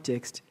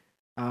context.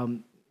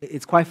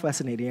 It's quite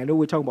fascinating. I know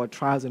we're talking about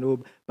trials and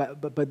all,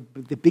 but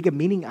the bigger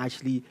meaning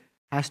actually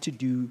has to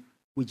do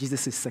with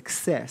Jesus'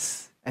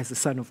 success as the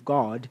Son of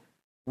God,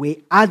 where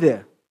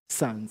other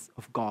sons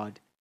of God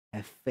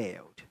have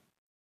failed.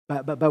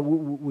 But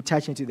we'll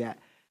touch into that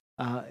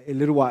a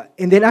little while.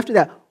 And then after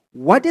that,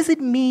 what does it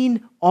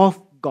mean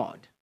of God?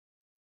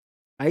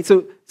 Right?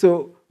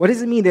 So what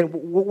does it mean then?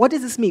 What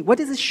does this mean? What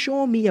does it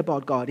show me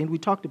about God? And we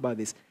talked about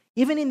this.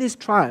 Even in these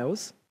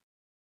trials,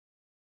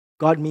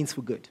 God means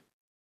for good.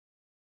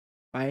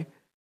 Right?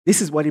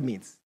 This is what it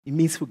means. It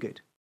means for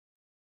good.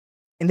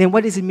 And then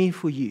what does it mean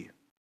for you?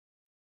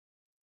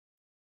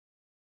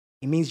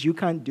 It means you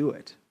can't do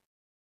it.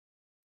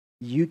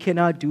 You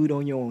cannot do it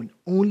on your own.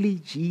 Only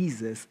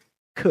Jesus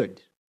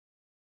could.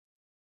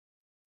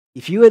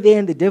 If you were there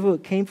and the devil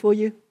came for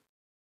you,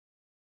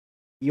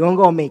 you aren't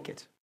going to make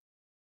it.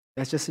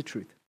 That's just the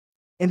truth.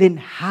 And then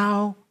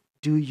how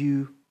do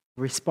you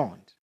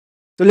respond?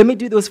 So let me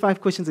do those 5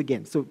 questions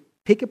again. So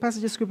pick a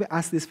passage of scripture,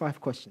 ask these 5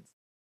 questions.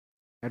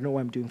 I don't know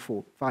why I'm doing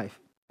 5.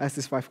 Ask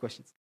these 5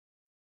 questions.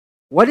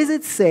 What does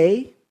it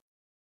say?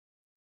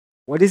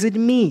 What does it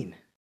mean?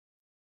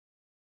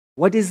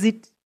 What does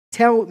it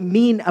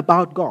mean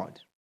about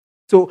God?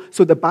 So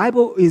the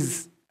Bible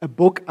is a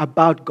book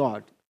about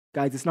God.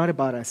 Guys, it's not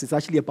about us. It's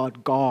actually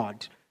about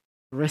God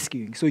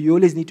rescuing. So you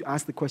always need to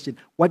ask the question,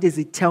 what does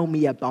it tell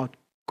me about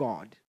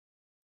God?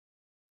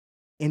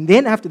 And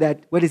then after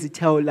that, what does it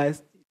tell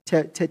us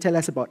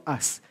about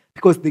us?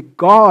 Because the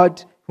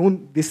God,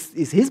 whom this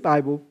is his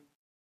Bible,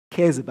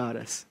 cares about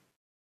us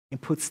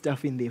and puts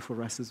stuff in there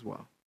for us as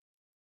well.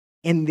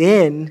 And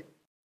then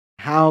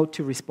how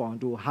to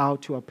respond or how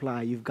to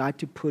apply. You've got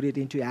to put it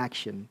into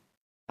action.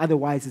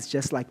 Otherwise, it's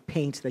just like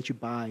paint that you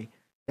buy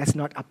that's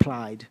not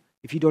applied.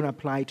 If you don't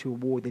apply it to a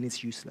wall, then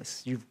it's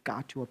useless. You've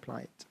got to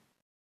apply it.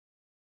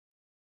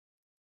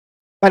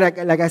 But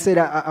like I said,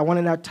 I want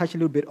to now touch a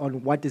little bit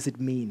on what does it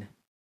mean.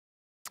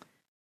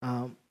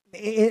 And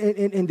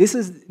this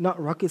is not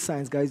rocket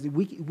science, guys.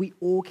 We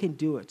all can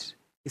do it.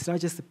 It's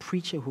not just the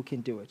preacher who can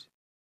do it.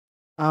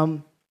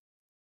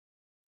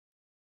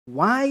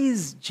 Why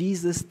is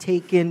Jesus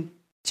taken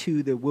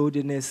to the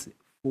wilderness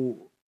for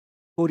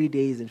 40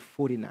 days and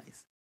 40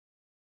 nights?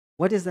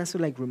 What does that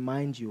sort of like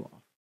remind you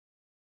of?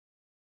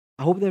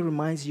 I hope that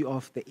reminds you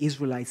of the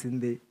Israelites in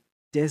the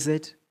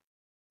desert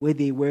where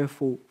they were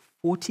for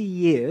 40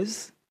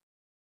 years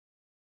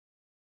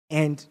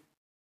And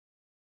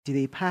did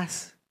they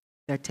pass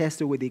that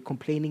test, or were they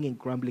complaining and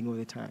grumbling all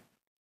the time?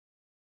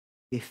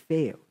 They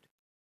failed.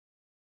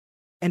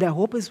 And I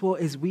hope as well,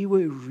 as we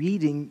were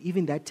reading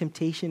even that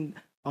temptation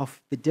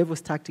of the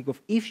devil's tactic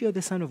of, if you're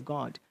the Son of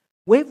God,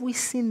 where have we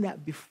seen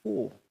that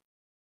before?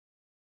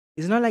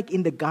 It's not like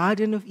in the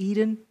Garden of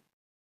Eden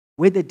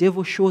where the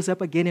devil shows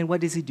up again, and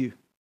what does he do?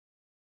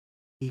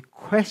 He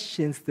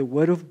questions the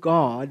word of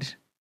God.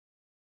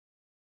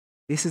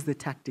 This is the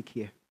tactic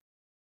here.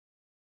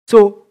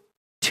 So,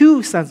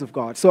 two sons of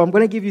God. So I'm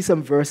going to give you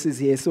some verses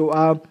here. So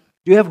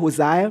do you have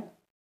Hosea?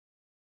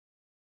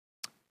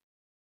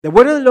 The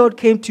word of the Lord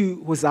came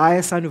to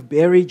Hosea, son of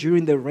Beeri,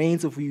 during the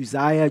reigns of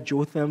Uzziah,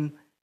 Jotham,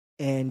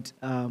 and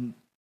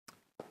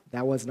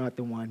that was not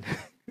the one.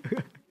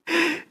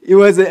 It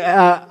was,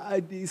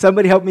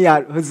 somebody help me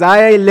out.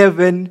 Hosea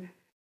 11,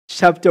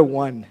 chapter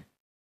 1.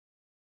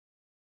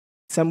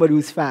 Somebody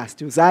who's fast.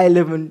 Hosea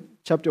 11,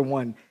 chapter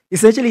 1.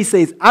 Essentially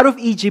says, out of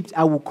Egypt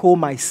I will call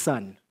my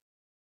son.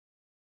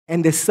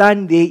 And the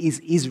son there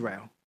is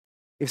Israel.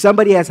 If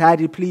somebody has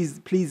had it,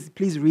 please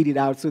read it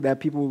out so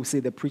that people will say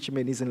the preacher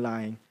man isn't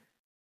lying.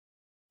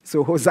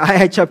 So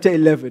Hosea chapter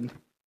 11,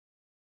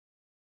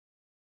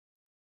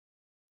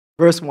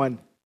 verse 1.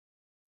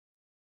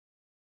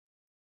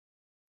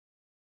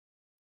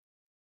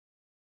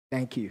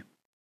 Thank you.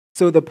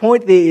 So the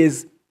point there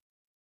is,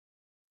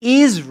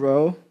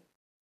 Israel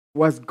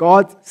was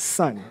God's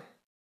son,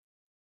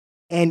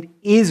 and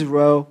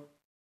Israel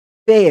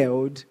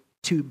failed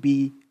to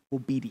be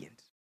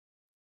obedient.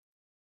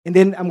 And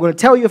then I'm going to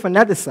tell you of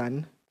another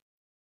son.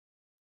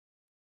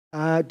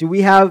 Do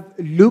we have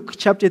Luke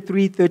chapter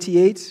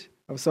 3:38?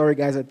 I'm sorry,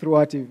 guys, I threw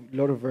out a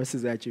lot of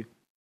verses at you.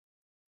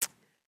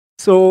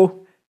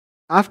 So,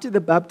 after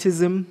the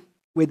baptism,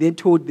 we're then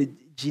told the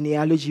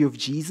genealogy of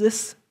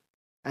Jesus.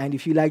 And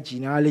if you like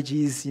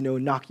genealogies,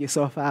 knock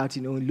yourself out,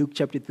 in Luke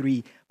chapter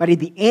 3. But at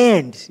the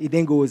end, it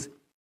then goes,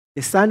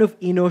 the son of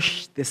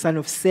Enosh, the son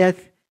of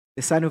Seth,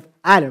 the son of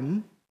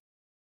Adam,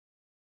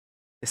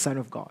 the son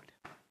of God.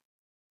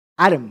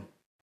 Adam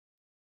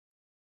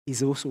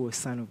is also a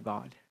son of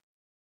God.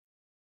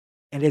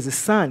 And as a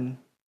son,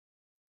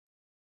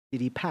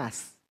 did he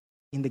pass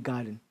in the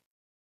garden?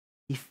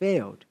 He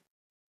failed.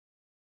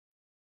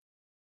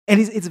 And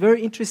it's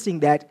very interesting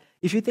that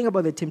if you think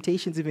about the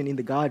temptations even in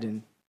the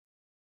garden,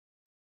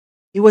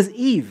 it was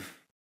Eve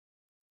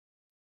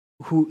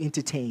who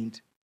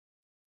entertained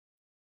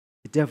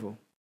the devil,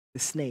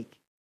 the snake.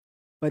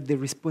 But the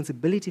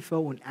responsibility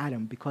fell on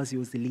Adam because he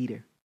was the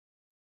leader.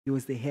 He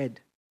was the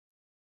head.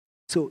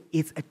 So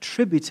it's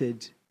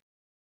attributed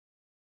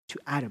to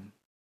Adam.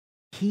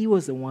 He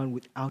was the one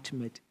with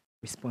ultimate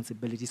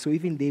responsibility. So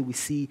even there we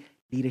see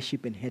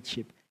leadership and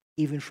headship,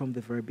 even from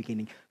the very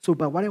beginning. So,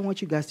 but what I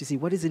want you guys to see,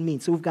 what does it mean?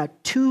 So we've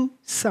got two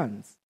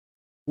sons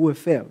who have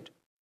failed.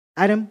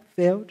 Adam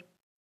failed.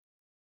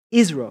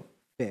 Israel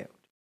failed.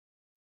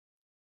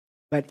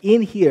 But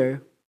in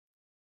here,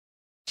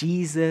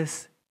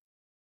 Jesus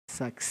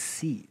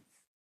succeeds.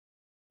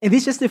 And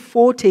this is just a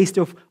foretaste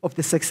of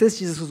the success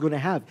Jesus was going to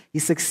have. He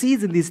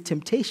succeeds in these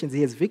temptations.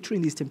 He has victory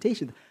in these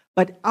temptations.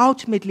 But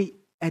ultimately,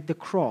 at the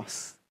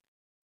cross,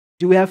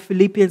 do we have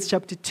Philippians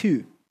chapter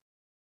 2?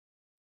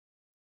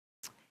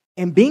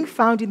 And being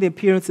found in the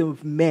appearance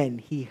of men,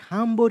 he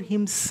humbled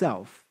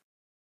himself,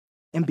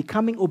 and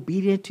becoming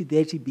obedient to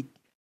death,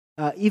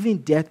 even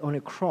death on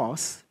a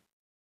cross.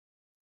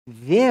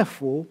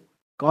 Therefore,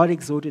 God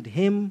exalted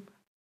him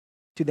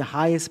to the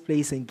highest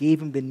place and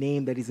gave him the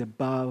name that is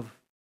above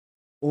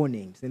all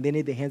names. And then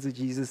in the hands of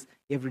Jesus,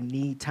 every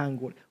knee, tongue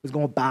was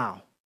going to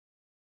bow.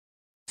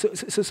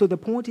 So the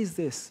point is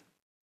this.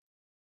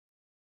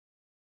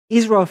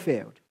 Israel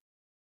failed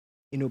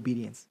in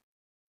obedience.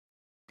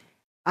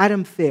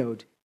 Adam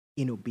failed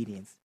in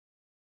obedience.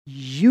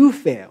 You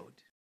failed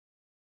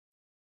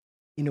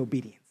in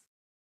obedience.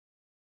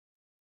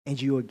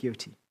 And you are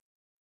guilty.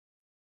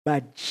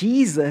 But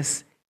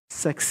Jesus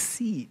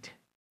succeeded,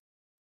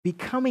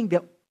 becoming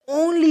the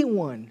only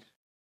one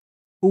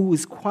who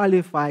was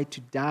qualified to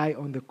die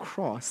on the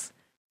cross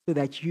so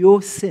that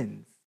your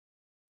sins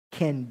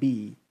can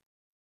be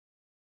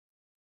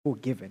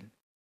forgiven.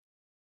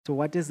 So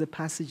what does the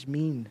passage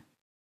mean?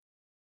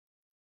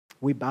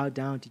 We bow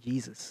down to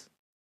Jesus.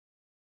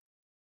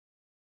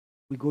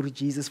 We go to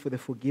Jesus for the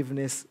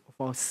forgiveness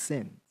of our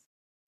sins.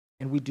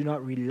 And we do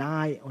not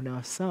rely on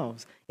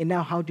ourselves. And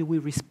now how do we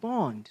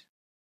respond?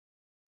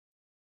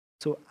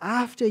 So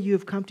after you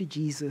have come to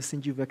Jesus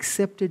and you've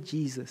accepted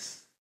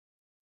Jesus,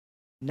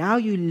 now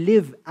you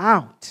live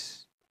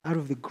out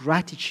of the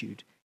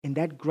gratitude. And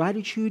that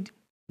gratitude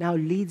now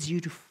leads you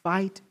to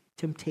fight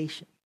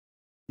temptation.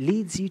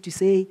 Leads you to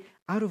say,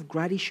 out of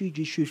gratitude,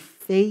 you should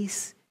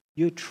face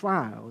your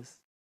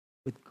trials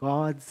with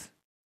God's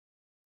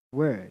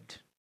word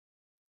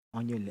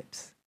on your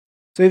lips.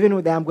 So even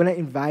with that, I'm going to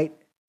invite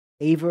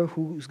Ava,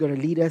 who's going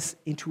to lead us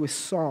into a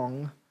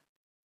song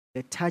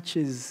that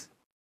touches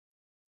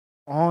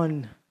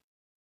on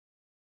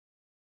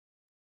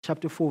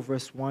chapter 4,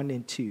 verse 1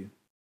 and 2.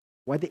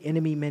 What the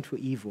enemy meant for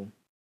evil,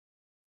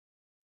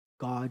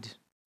 God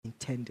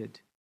intended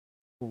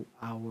for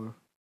our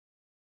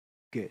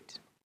good.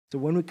 So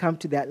when we come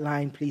to that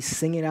line, please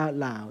sing it out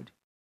loud,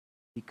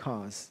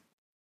 because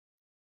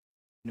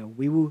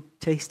we will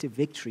taste a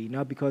victory,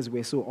 not because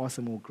we're so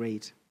awesome or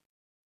great,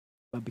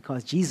 but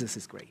because Jesus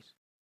is great,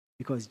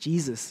 because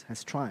Jesus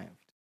has triumphed.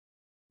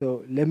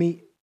 So let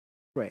me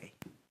pray.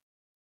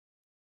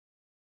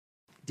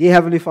 Dear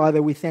Heavenly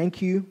Father, we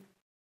thank you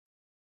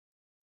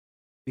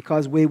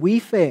because where we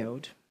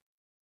failed,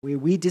 where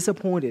we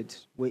disappointed,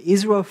 where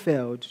Israel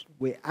failed,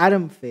 where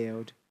Adam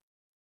failed,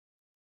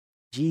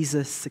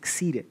 Jesus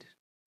succeeded.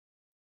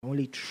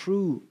 Only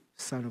true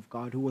Son of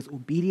God who was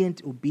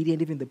obedient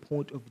even the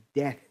point of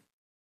death.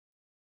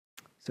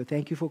 So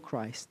thank you for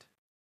Christ.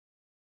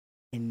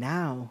 And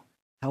now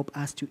help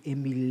us to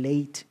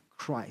emulate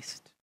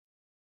Christ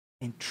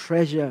and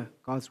treasure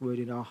God's word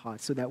in our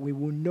hearts so that we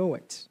will know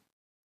it,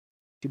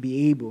 to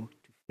be able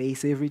to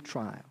face every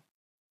trial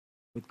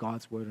with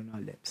God's word on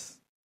our lips.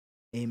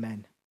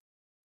 Amen.